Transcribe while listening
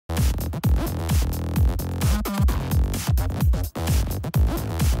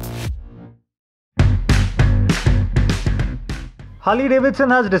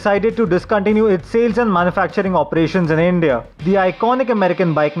Harley-Davidson has decided to discontinue its sales and manufacturing operations in India. The iconic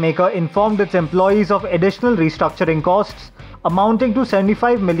American bike maker informed its employees of additional restructuring costs amounting to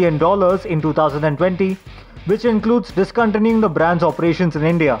 $75 million in 2020, which includes discontinuing the brand's operations in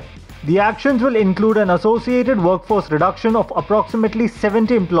India. The actions will include an associated workforce reduction of approximately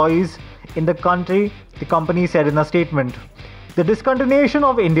 70 employees in the country, the company said in a statement. The discontinuation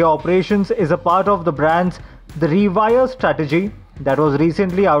of India operations is a part of the brand's The Rewire strategy that was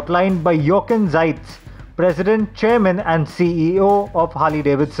recently outlined by Jochen Zeitz, President, Chairman and CEO of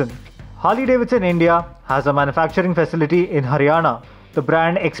Harley-Davidson. Harley-Davidson India has a manufacturing facility in Haryana. The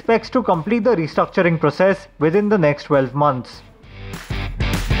brand expects to complete the restructuring process within the next 12 months.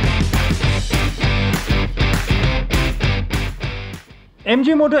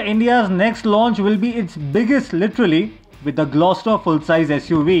 MG Motor India's next launch will be its biggest literally with the Gloster full-size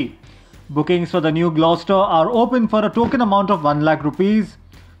SUV. Bookings for the new Gloster are open for a token amount of 1 lakh rupees.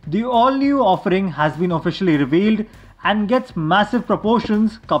 The all-new offering has been officially revealed and gets massive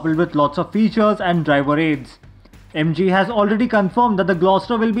proportions coupled with lots of features and driver aids. MG has already confirmed that the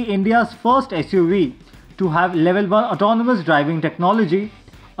Gloster will be India's first SUV to have level 1 autonomous driving technology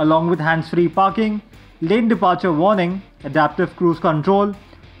along with hands-free parking, lane departure warning, adaptive cruise control,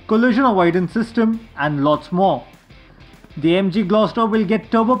 collision avoidance system and lots more. The MG Gloster will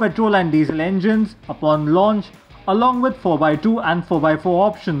get turbo petrol and diesel engines upon launch along with 4x2 and 4x4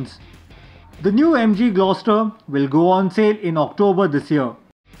 options. The new MG Gloster will go on sale in October this year.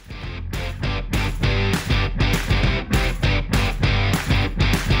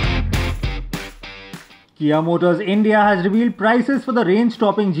 Kia Motors India has revealed prices for the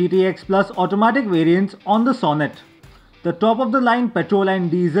range-topping GTX Plus automatic variants on the Sonet. The top-of-the-line petrol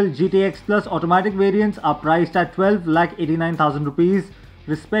and diesel GTX Plus automatic variants are priced at 12,89,000 rupees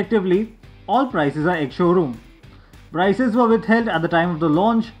respectively. All prices are ex-showroom. Prices were withheld at the time of the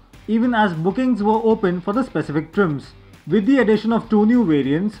launch, even as bookings were open for the specific trims. With the addition of 2 new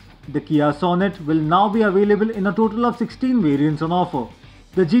variants, the Kia Sonet will now be available in a total of 16 variants on offer.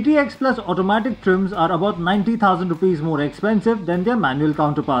 The GTX Plus automatic trims are about 90,000 rupees more expensive than their manual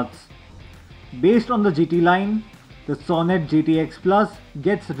counterparts. Based on the GT line, the Sonet GTX Plus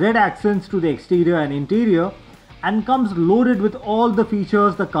gets red accents to the exterior and interior and comes loaded with all the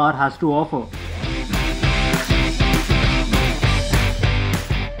features the car has to offer.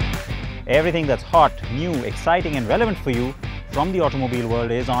 Everything that's hot, new, exciting and relevant for you from the automobile world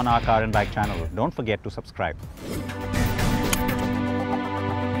is on our Car and Bike channel. Don't forget to subscribe.